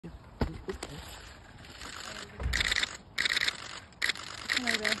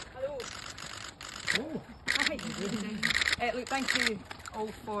Look, thank you all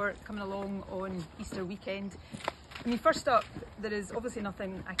for coming along on Easter weekend. I mean, first up, there is obviously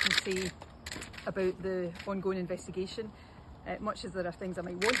nothing I can say about the ongoing investigation. Much as there are things I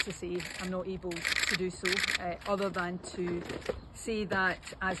might want to say, I'm not able to do so, other than to say that,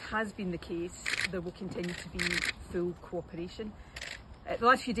 as has been the case, there will continue to be full cooperation. The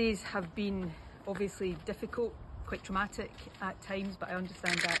last few days have been obviously difficult, quite traumatic at times, but I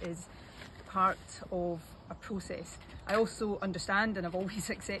understand that is part of a process. I also understand, and I've always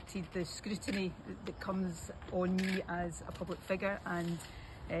accepted, the scrutiny that comes on me as a public figure, and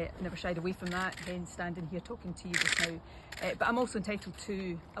never shied away from that, hence standing here talking to you just now. But I'm also entitled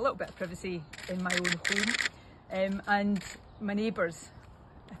to a little bit of privacy in my own home, and my neighbours,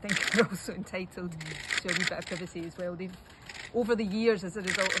 I think, are also entitled to a wee bit of privacy as well. They've, over the years, as a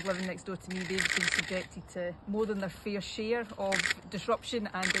result of living next door to me, they've been subjected to more than their fair share of disruption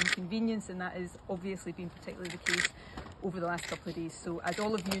and inconvenience, and that has obviously been particularly the case over the last couple of days. So as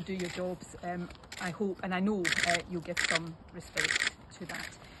all of you do your jobs, I hope and I know you'll give some respect to that.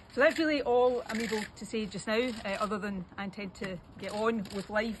 So that's really all I'm able to say just now, other than I intend to get on with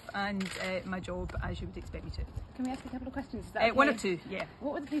life and my job as you would expect me to. Can we ask a couple of questions? Is that okay? One or two, yeah.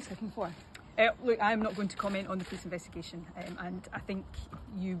 What were the police looking for? Look, I'm not going to comment on the police investigation, and I think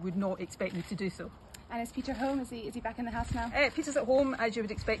you would not expect me to do so. And is Peter home? Is he back in the house now? Peter's at home, as you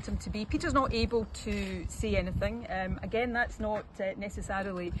would expect him to be. Peter's not able to say anything. Again, that's not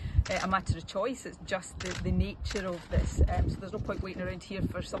necessarily a matter of choice, it's just the nature of this. So there's no point waiting around here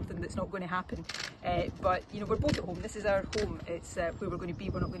for something that's not going to happen. But, you know, we're both at home. This is our home. It's where we're going to be.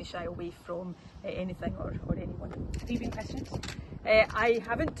 We're not going to shy away from anything or anyone. Have you been questioned? I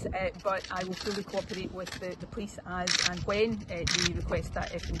haven't, but I will fully cooperate with the police as and when they request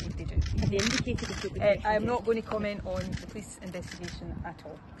that, if indeed they do. Have they indicated if you'll be I am not going to comment on the police investigation at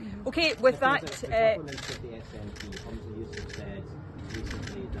all. Okay, with that... The government of the SNP, Humza Yousaf, said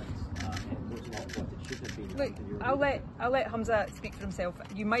recently that it was not what it should have been. Look, I'll let Humza speak for himself.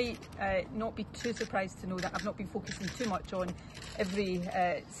 You might not be too surprised to know that I've not been focusing too much on every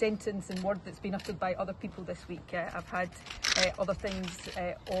sentence and word that's been uttered by other people this week. I've had other things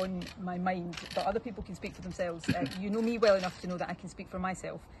on my mind, but other people can speak for themselves. You know me well enough to know that I can speak for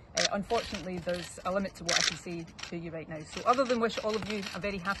myself. Unfortunately, there's a limit to what I can say to you right now. So other than wish all of you a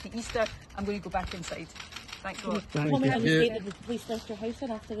very happy Easter, I'm going to go back inside. Thanks a lot. Thank Tell me how you. the state of the police left your house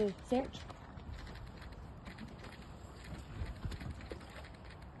in after the search.